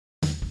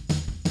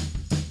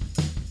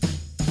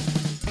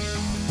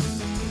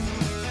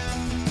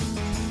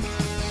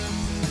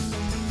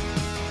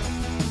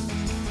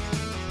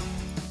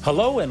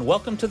Hello and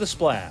welcome to The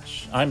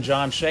Splash. I'm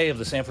John Shea of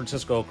the San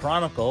Francisco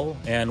Chronicle,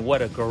 and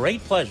what a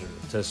great pleasure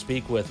to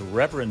speak with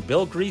Reverend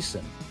Bill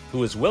Greason,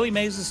 who is Willie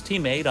Mays'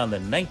 teammate on the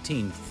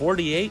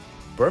 1948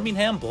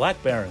 Birmingham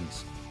Black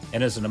Barons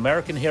and is an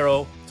American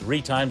hero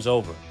 3 times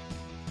over.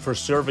 For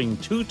serving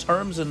 2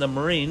 terms in the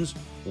Marines,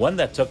 one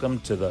that took him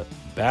to the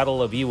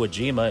Battle of Iwo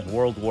Jima in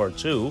World War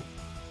II,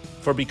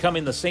 for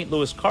becoming the St.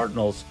 Louis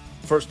Cardinals'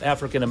 first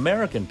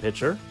African-American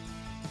pitcher,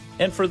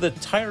 and for the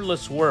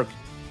tireless work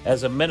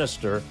as a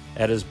minister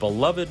at his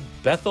beloved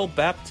Bethel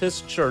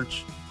Baptist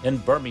Church in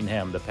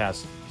Birmingham the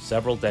past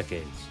several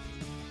decades.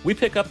 We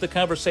pick up the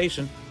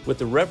conversation with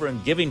the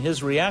Reverend giving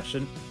his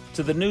reaction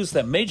to the news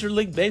that Major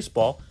League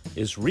Baseball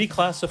is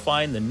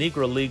reclassifying the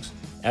Negro Leagues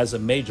as a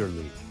major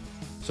league.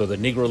 So the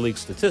Negro League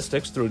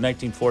statistics through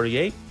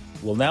 1948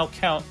 will now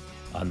count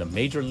on the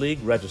Major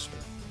League Register.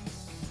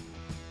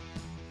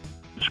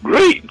 It's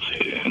great.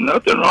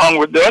 Nothing wrong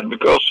with that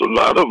because a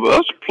lot of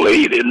us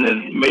played in the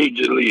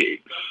major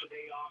leagues.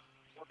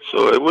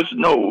 So it was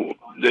no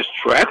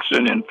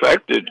distraction. In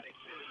fact,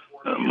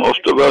 most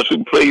of us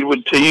who played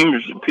with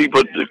teams,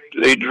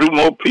 they drew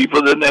more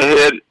people than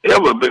they had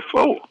ever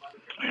before.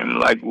 And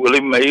like Willie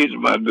Mays,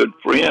 my good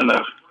friend,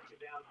 I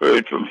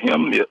heard from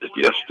him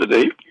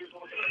yesterday.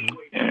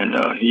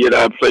 And he and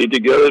I played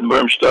together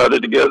and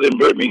started together in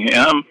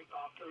Birmingham.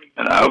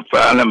 And I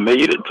finally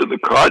made it to the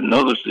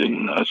Cardinals,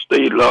 and I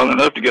stayed long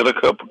enough to get a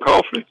cup of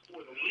coffee.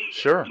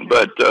 Sure.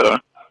 But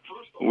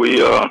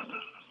we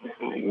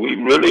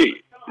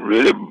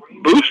really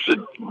boosted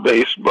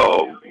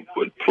baseball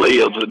with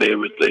players and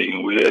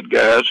everything. We had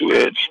guys who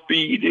had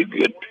speed,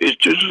 good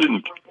pitchers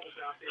and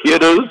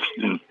hitters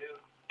and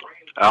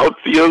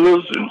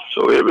outfielders, and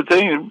so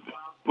everything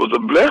was a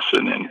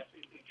blessing. And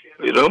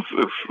we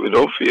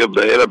don't feel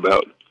bad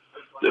about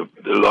the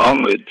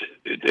long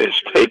it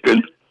has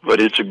taken, but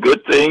it's a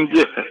good thing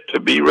to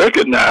be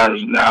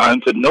recognized now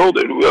and to know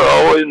that we're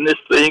all in this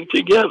thing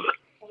together.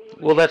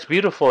 Well, that's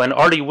beautiful. And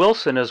Artie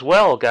Wilson as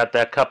well got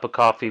that cup of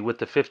coffee with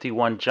the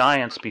 51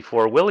 Giants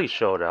before Willie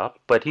showed up,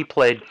 but he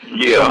played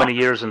so many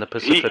years in the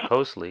Pacific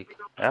Coast League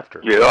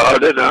after. Yeah,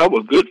 I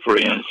was good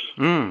friends.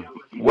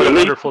 What a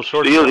wonderful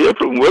short Still hear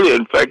from Willie.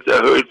 In fact, I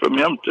heard from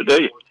him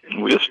today.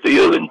 We're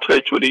still in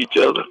touch with each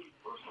other.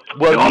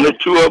 Well, only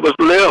 2 of us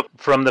left.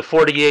 From the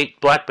 48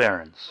 Black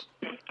Barons.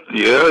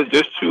 Yeah,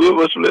 just 2 of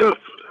us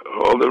left.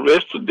 All the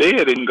rest are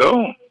dead and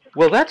gone.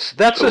 Well, that's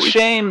a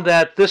shame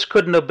that this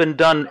couldn't have been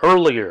done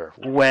earlier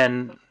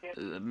when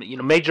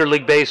Major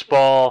League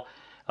Baseball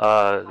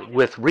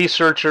with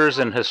researchers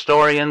and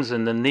historians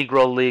and the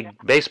Negro League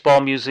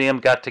Baseball Museum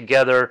got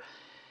together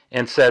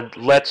and said,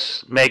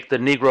 let's make the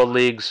Negro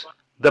Leagues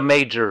the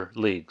major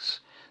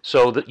leagues.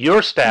 So that your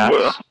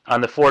stats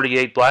on the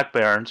 48 Black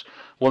Barons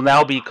will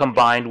now be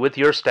combined with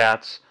your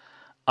stats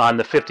on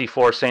the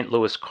 54 St.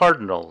 Louis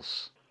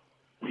Cardinals.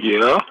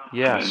 Yeah.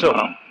 Yeah, and, so...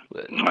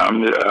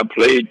 I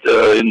played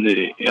in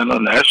the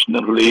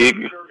International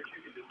League,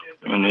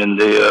 and in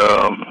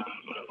I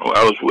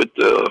was with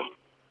the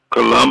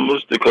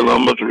Columbus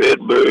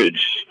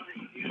Redbirds,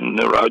 and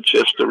the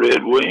Rochester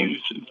Red Wings,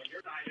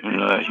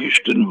 and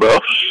Houston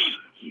Buffs.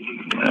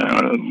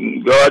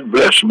 God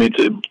blessed me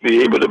to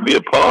be able to be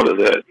a part of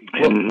that.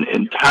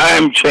 And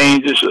time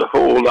changes a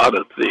whole lot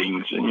of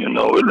things, and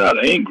we're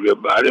not angry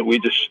about it. We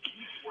just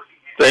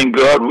thank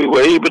God we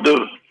were able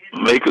to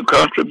make a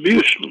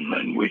contribution,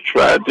 and we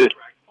tried to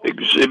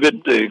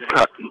exhibit the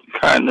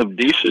kind of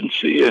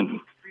decency and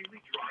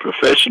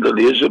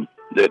professionalism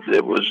that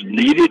was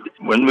needed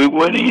when we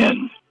went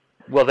in.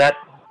 Well, that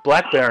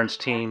Black Barons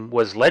team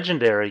was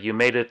legendary. You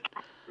made it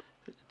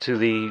to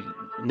the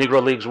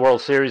Negro Leagues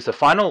World Series, the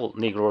final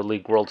Negro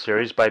League World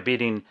Series, by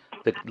beating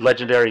the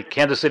legendary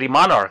Kansas City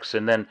Monarchs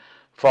and then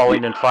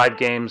falling in 5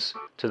 games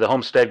to the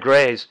Homestead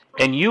Grays.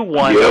 And you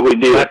won. Yeah, we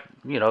did.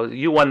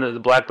 You won the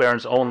Black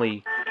Barons'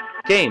 only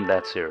game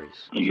that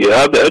series.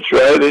 Yeah, that's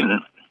right. And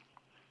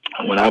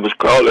when I was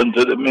calling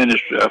to the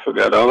ministry, I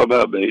forgot all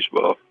about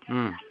baseball.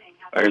 I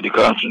had to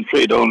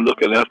concentrate on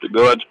looking after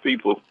God's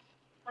people,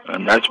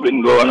 and that's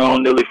been going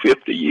on nearly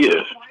 50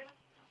 years.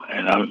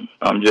 And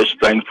I'm just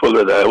thankful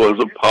that I was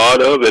a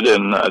part of it,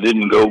 and I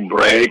didn't go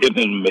bragging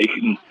and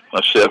making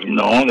myself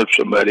known. If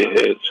somebody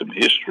had some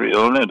history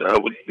on it, I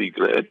would be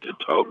glad to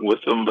talk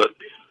with them, but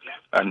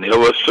I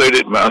never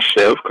asserted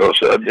myself because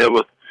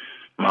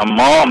my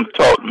mom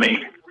taught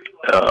me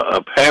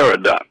a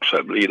paradox,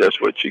 I believe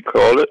that's what she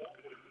called it.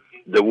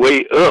 The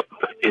way up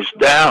is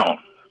down.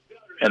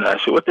 And I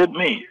said, what that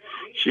mean?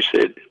 She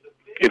said,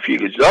 if you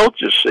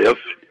exalt yourself,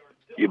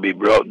 you'll be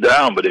brought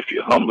down, but if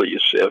you humble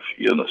yourself,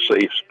 you're in a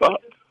safe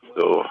spot.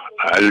 So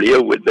I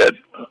live with that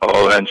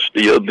and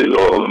still do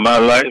all of my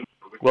life.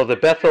 Well, the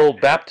Bethel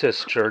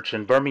Baptist Church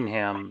in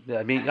Birmingham,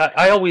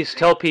 I always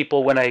tell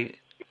people when I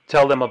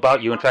tell them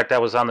about you, in fact, I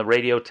was on the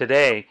radio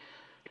today,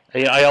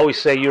 I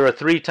always say you're a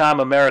 3-time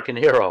American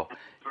hero.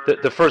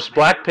 the first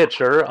black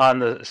pitcher on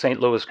the St.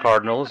 Louis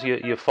Cardinals.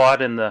 You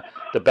fought in the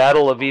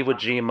Battle of Iwo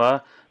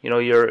Jima.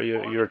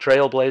 You're a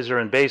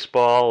trailblazer in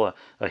baseball,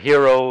 a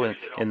hero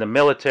in the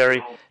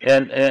military,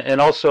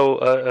 and also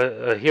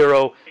a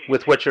hero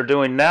with what you're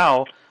doing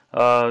now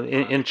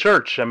in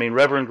church. I mean,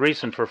 Reverend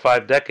Greason for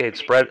 5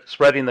 decades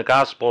spreading the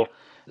gospel.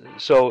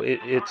 So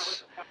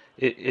it's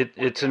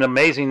an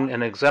amazing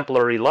and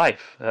exemplary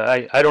life.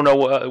 I don't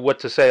know what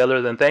to say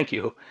other than thank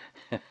you.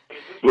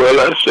 Well,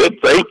 I said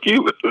thank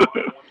you.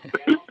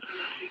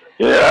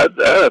 Yeah,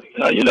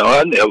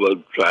 I never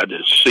tried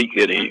to seek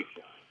any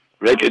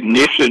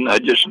recognition. I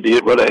just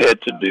did what I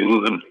had to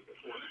do,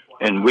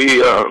 and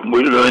we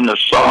learned a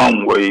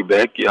song way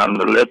back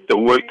yonder. Let the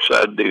works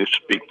I do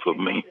speak for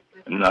me,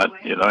 and not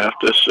have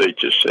to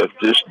search yourself.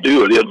 Just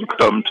do it; it'll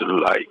come to the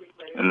light.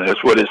 And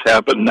that's what has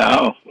happened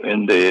now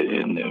in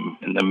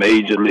the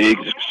major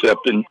leagues,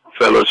 accepting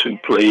fellows who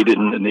played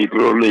in the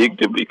Negro League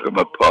to become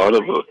a part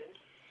of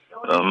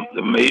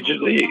the major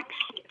leagues.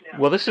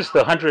 Well, this is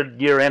the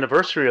 100-year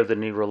anniversary of the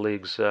Negro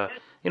Leagues.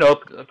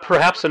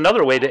 Perhaps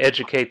another way to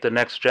educate the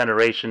next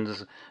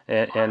generations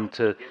and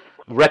to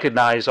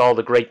recognize all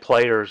the great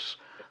players.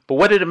 But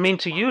what did it mean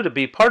to you to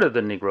be part of the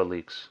Negro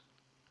Leagues?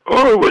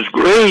 Oh, it was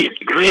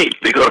great,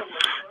 because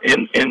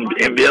in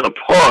being a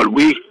part,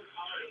 we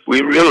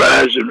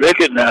realized and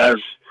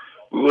recognized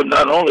we were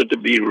not only to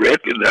be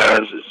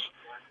recognized as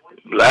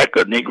black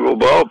or Negro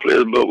ball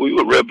players, but we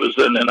were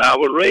representing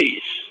our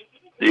race.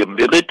 The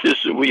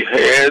abilities that we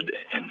had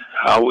and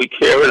how we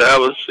carried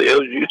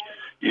ourselves,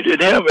 you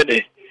didn't have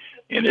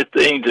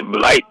anything to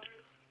blight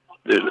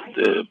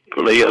the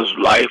player's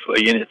life or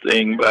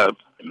anything by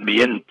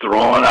being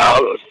thrown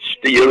out or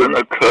stealing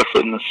or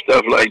cussing and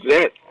stuff like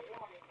that.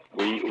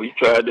 We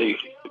tried to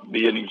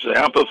be an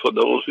example for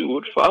those who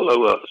would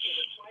follow us.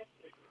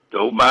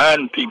 Don't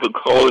mind people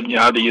calling you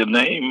out of your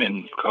name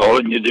and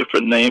calling you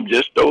different names.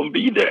 Just don't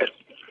be that.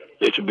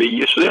 Just be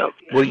yourself.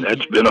 Well, and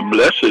that's been a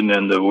blessing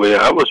in the way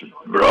I was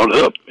brought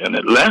up in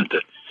Atlanta.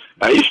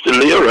 I used to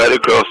live right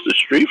across the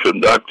street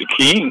from Dr.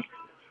 King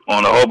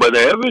on Auburn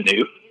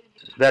Avenue.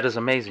 That is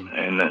amazing.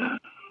 And,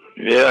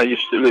 I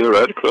used to live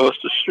right across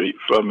the street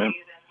from him.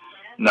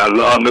 Not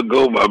long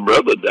ago, my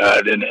brother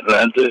died in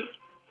Atlanta,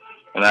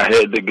 and I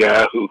had the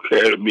guy who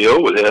carried me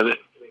over there to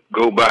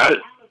go by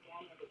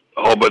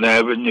Auburn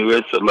Avenue.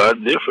 It's a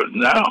lot different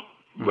now,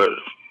 but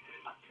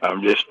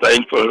I'm just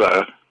thankful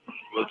I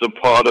was a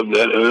part of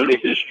that early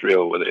history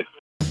over there.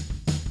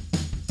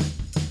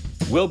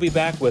 We'll be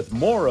back with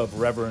more of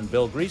Reverend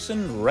Bill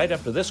Greason right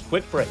after this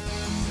quick break.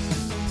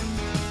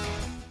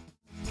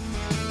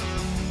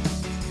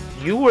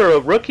 You were a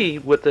rookie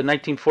with the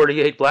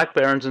 1948 Black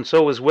Barons, and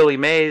so was Willie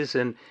Mays,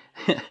 and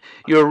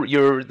you're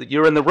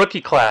in the rookie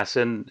class,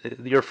 and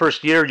your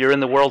first year you're in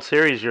the World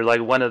Series. You're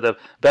like one of the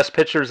best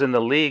pitchers in the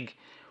league.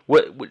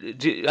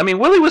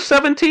 Willie was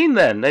 17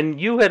 then, and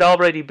you had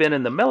already been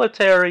in the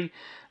military,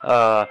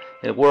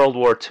 in World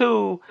War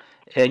II,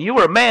 and you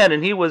were a man,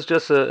 and he was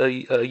just a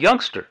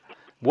youngster.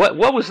 What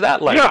was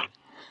that like? Yeah.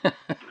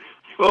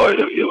 Well,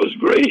 it was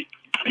great,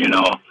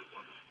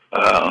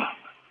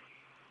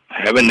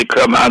 having to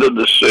come out of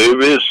the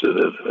service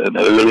at an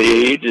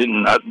early age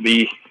and not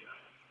be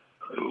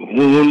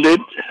wounded.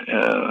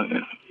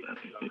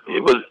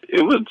 It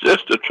was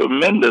just a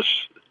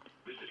tremendous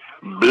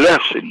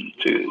blessing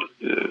to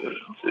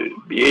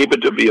be able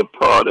to be a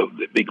part of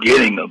the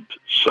beginning of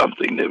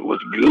something that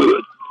was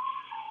good.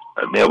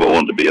 I never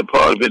wanted to be a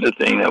part of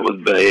anything that was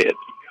bad.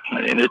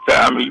 And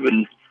anytime,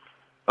 even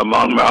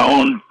among my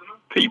own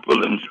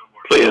people and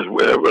players,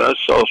 wherever I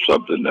saw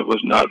something that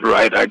was not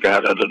right, I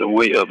got out of the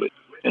way of it.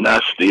 And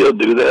I still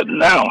do that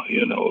now,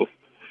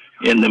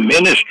 In the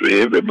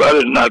ministry,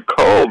 everybody's not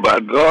called by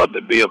God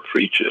to be a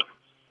preacher.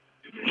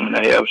 And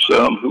I have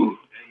some who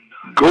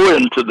go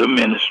into the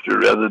ministry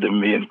rather than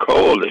being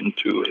called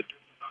into it.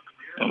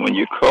 And when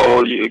you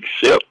call, you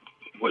accept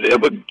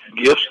whatever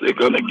gifts they're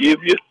going to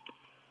give you,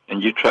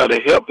 and you try to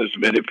help as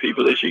many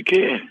people as you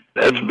can.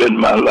 That's been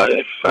my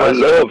life. I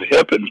love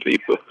helping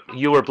people.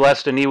 You were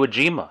blessed in Iwo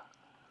Jima,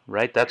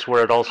 right? That's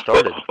where it all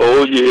started.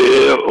 Oh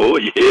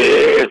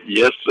yeah,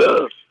 yes,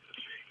 sir.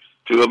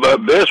 2 of my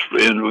best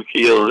friends were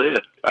killed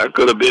there. I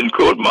could have been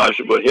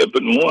court-martialed for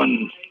helping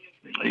one.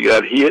 He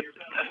got hit,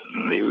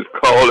 and he was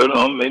calling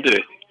on me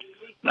to.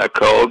 I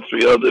called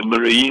 3 other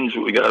Marines.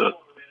 We got a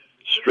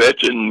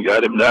stretcher and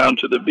got him down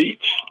to the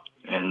beach.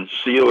 And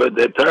CO at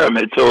that time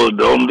had told,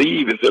 don't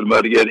leave. If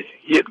anybody get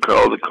hit,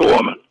 call the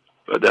corpsman.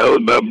 But that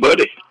was my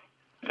buddy.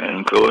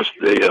 And, of course,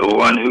 the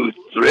one who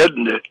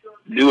threatened to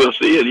do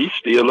us in, he's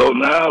still on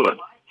the island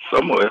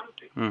somewhere.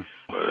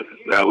 But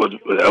that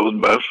was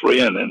my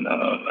friend, and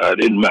I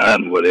didn't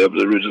mind whatever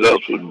the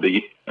results would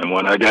be. And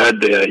when I got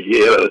there, he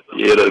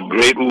had a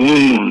great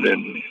wound,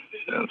 and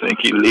I think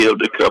he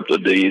lived a couple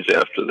of days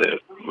after that.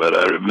 But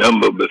I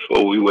remember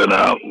before we went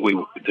out,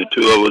 the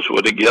 2 of us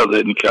were together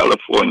in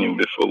California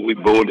before we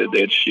boarded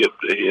that ship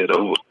to head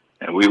over.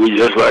 And we were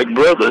just like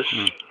brothers.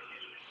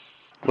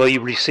 Well,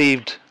 you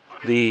received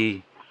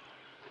the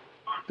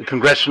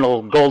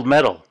Congressional Gold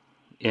Medal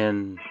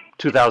in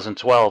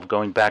 2012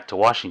 going back to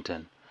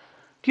Washington.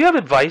 Do you have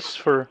advice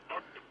for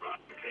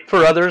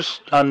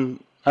others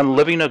on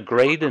living a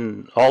great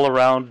and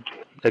all-around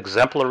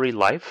exemplary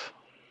life?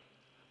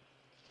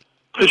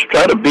 Just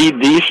try to be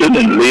decent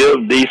and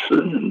live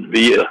decent and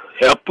be a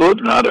helper,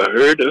 not a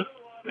herder,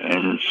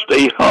 and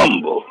stay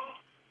humble.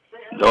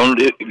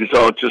 Don't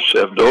exalt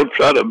yourself. Don't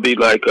try to be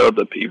like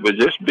other people.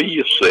 Just be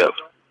yourself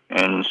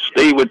and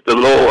stay with the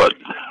Lord.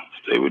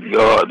 Stay with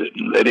God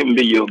and let Him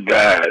be your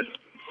guide.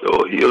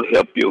 So He'll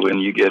help you when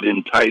you get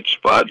in tight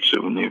spots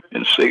and you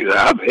can say,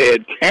 I've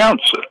had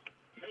cancer,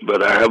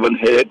 but I haven't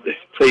had to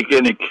take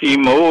any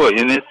chemo or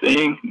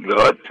anything.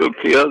 God took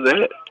care of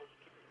that.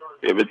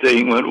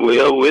 Everything went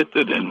well with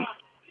it, and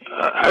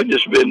I've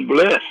just been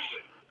blessed.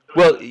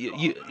 Well,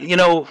 you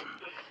know,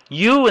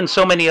 you and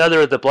so many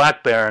other of the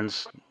Black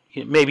Barons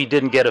maybe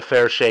didn't get a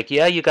fair shake.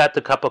 Yeah, you got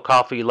the cup of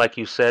coffee, like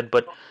you said,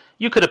 but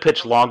you could have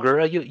pitched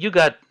longer. You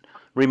got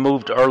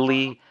removed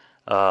early.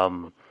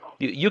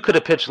 You could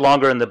have pitched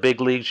longer in the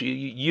big leagues.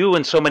 You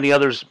and so many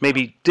others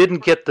maybe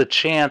didn't get the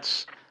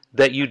chance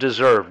that you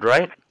deserved,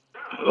 right?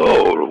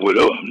 Oh, we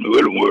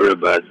don't worry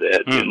about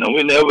that. You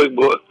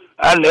know,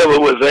 I never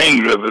was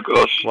angry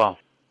because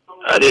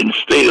I didn't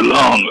stay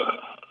longer.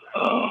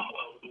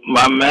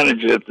 My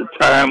manager at the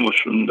time was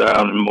from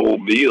down in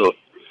Mobile,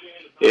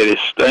 Eddie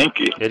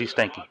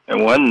Stanky.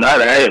 And one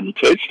night I hadn't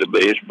touched the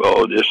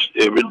baseball. Just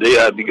every day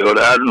I'd go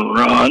out and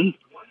run.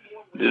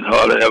 Didn't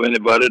hardly have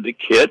anybody to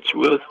catch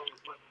with.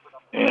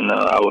 And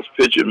I was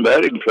pitching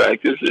batting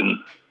practice and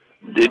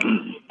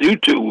didn't do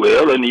too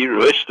well. And he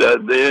rushed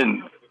out there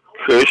and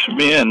cursed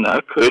me, and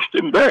I cursed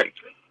him back.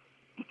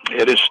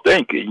 Eddie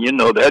Stanky, you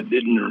know, that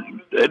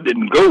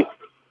didn't go.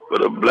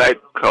 But a black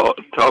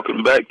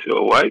talking back to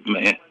a white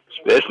man,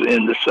 especially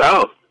in the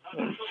South.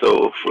 And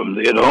so from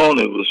then on,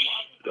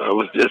 I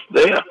was just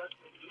there.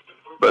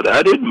 But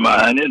I didn't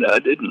mind it.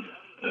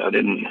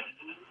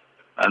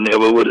 I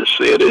never would have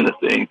said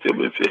anything to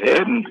him if he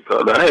hadn't,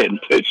 because I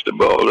hadn't touched the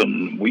ball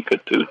in a week or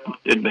two.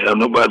 Didn't have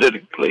nobody to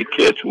play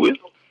catch with.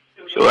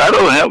 So I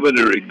don't have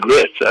any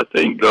regrets. I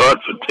thank God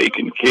for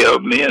taking care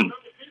of me and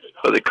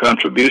for the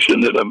contribution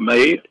that I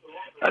made.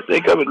 I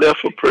think I've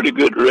left a pretty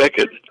good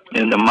record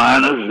in the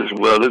minors as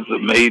well as the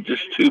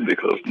majors too,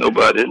 because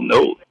nobody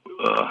knows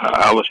how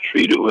I was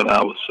treated when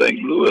I was St.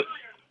 Louis.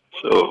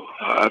 So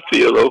I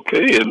feel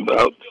okay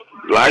about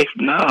life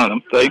now, and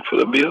I'm thankful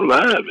to be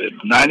alive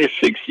at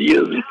 96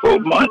 years and 4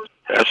 months.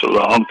 That's a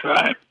long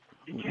time.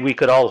 We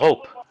could all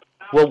hope.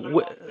 Well,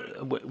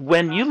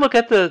 when you look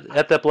at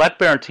the Black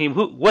Baron team,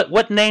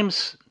 what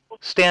names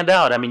stand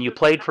out? I mean, you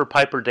played for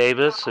Piper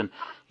Davis, and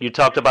you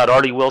talked about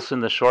Artie Wilson,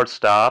 the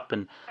shortstop,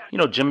 and you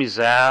know Jimmy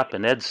Zapp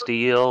and Ed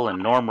Steele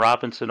and Norm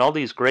Robinson, all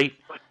these great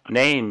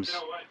names.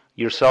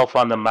 Yourself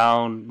on the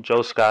mound,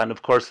 Joe Scott, and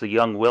of course the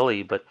young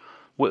Willie. But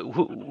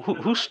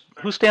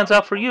who stands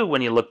out for you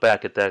when you look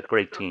back at that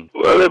great team?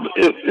 Well,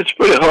 it's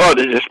pretty hard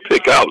to just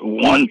pick out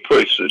one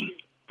person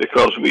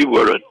because we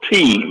were a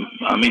team.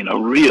 I mean, a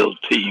real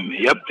team.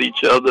 Helped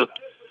each other.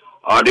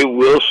 Artie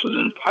Wilson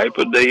and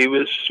Piper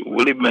Davis,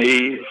 Willie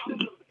Mays,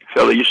 and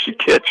fellow used to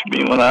catch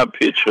me when I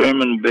pitched,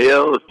 Herman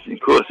Bell. Of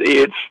course,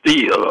 Ed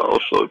Steele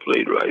also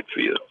played right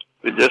field.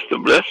 It's just a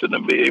blessing to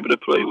be able to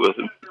play with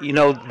him. You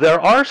know, there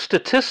are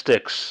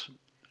statistics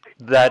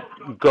that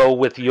go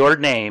with your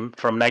name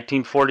from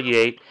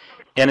 1948,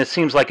 and it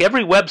seems like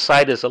every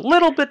website is a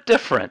little bit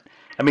different.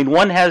 I mean,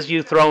 one has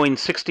you throwing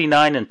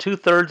 69 and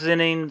 2/3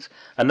 innings,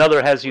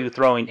 another has you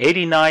throwing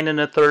 89 and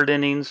 1/3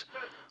 innings,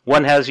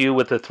 one has you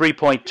with a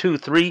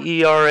 3.23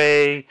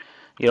 ERA,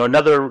 you know,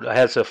 another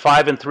has a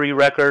 5-3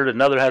 record,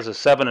 another has a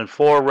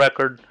 7-4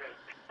 record,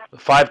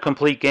 5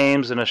 complete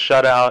games and a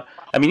shutout.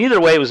 I mean, either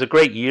way, it was a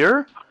great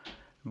year,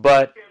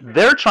 but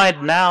they're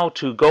trying now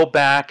to go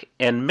back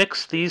and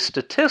mix these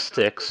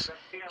statistics,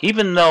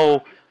 even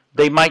though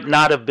they might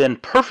not have been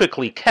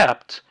perfectly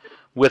kept,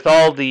 with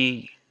all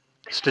the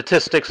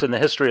statistics in the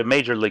history of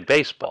Major League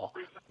Baseball.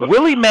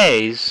 Willie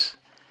Mays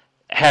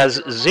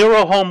has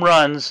 0 home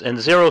runs and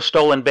 0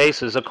 stolen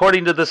bases,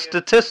 according to the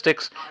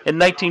statistics in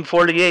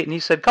 1948. And he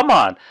said, come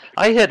on,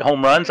 I hit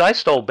home runs, I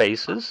stole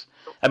bases.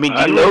 I mean,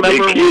 do you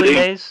remember Willie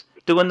Mays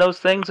doing those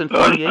things in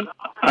 48?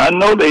 I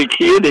know they're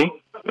kidding,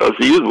 because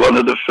he was one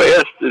of the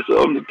fastest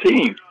on the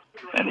team.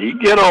 And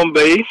he'd get on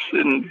base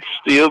and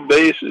steal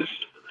bases.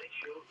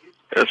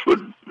 That's what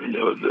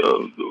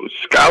the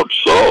scouts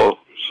saw.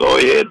 So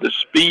he had the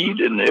speed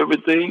and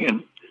everything,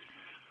 and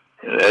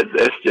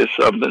that's just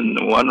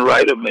something one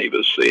writer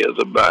maybe says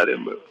about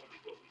him. But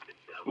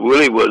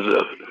Willie was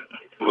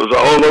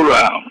all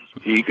around.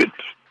 He could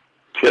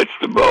catch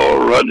the ball,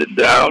 run it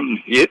down,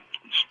 hit,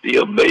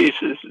 steal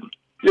bases, and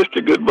just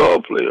a good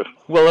ball player.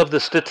 Well, of the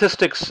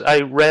statistics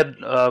I read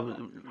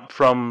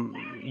from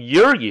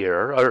your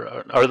year,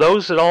 are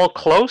those at all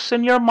close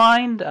in your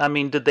mind? I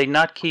mean, did they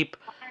not keep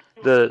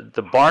the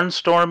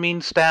barnstorming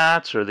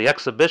stats or the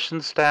exhibition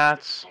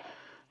stats?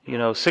 You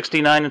know,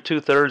 69 and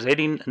 2/3,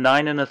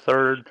 89 and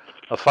 1/3,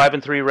 a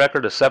 5-3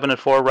 record, a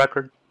 7-4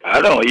 record.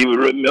 I don't even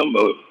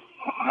remember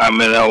how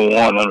many I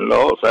won and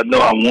lost. I know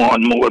I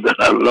won more than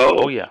I lost.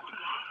 Oh yeah.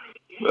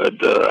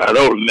 But I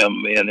don't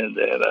remember any of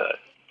that.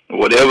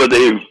 Whatever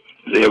they've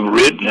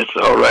written, it's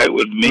all right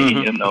with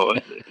me. You know,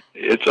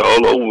 it's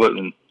all over,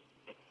 and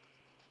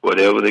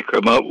whatever they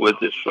come up with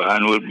is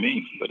fine with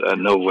me. But I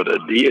know what I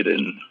did,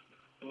 and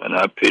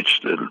I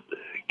pitched the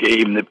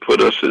game that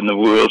put us in the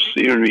World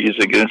Series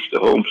against the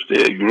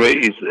Homestead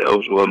Grays. That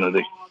was one of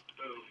the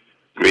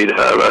great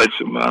highlights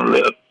of my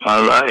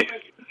life.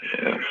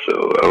 Yeah,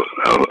 so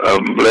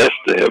I'm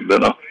blessed to have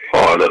been a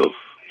part of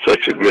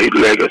such a great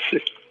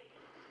legacy.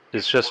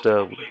 It's just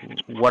a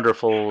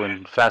wonderful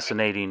and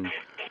fascinating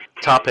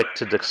topic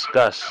to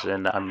discuss,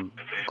 and I'm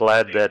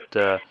glad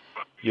that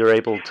you're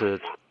able to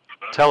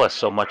tell us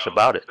so much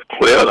about it.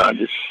 Well, I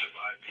just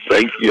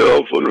thank you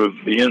all for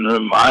being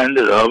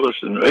reminded of us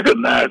and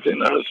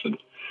recognizing us,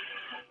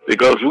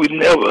 because we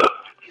never,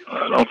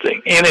 I don't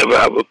think any of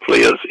our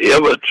players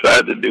ever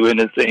tried to do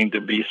anything to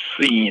be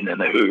seen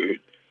and heard.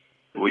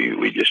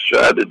 We just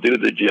tried to do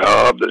the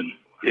job, and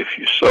if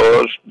you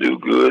saw us do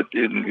good,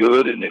 then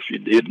good, and if you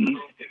didn't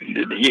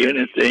hear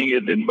anything,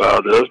 it didn't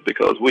bother us,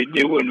 because we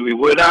knew when we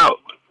went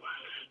out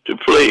to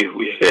play,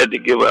 we had to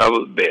give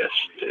our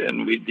best,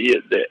 and we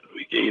did that.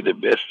 We gave the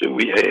best that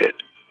we had,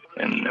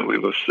 and we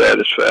were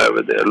satisfied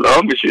with that. As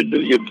long as you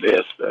do your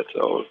best, that's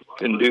all you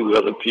can do,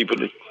 whether people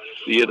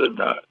see it or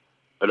not.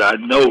 But I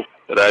know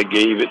that I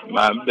gave it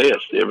my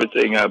best.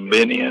 Everything I've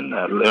been in,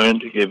 I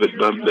learned to give it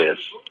my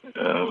best,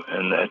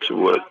 and that's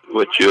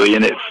what you're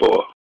in it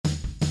for.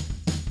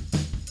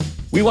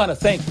 We want to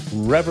thank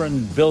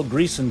Reverend Bill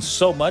Greason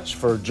so much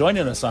for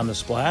joining us on The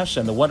Splash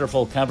and the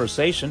wonderful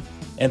conversation,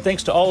 and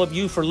thanks to all of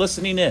you for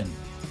listening in.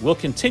 We'll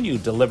continue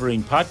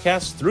delivering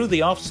podcasts through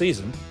the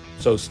off-season,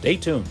 so stay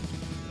tuned.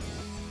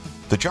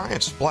 The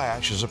Giant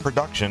Splash is a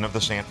production of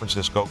the San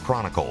Francisco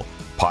Chronicle.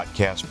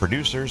 Podcast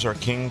producers are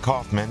King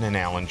Kaufman and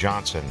Alan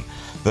Johnson.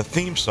 The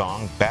theme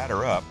song,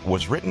 Batter Up,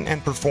 was written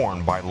and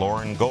performed by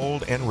Lauren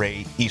Gold and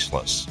Ray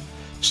Eastless.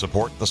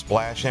 Support The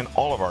Splash and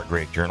all of our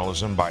great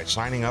journalism by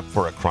signing up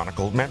for a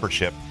Chronicle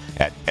membership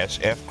at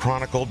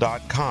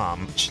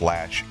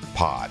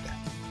sfchronicle.com/pod.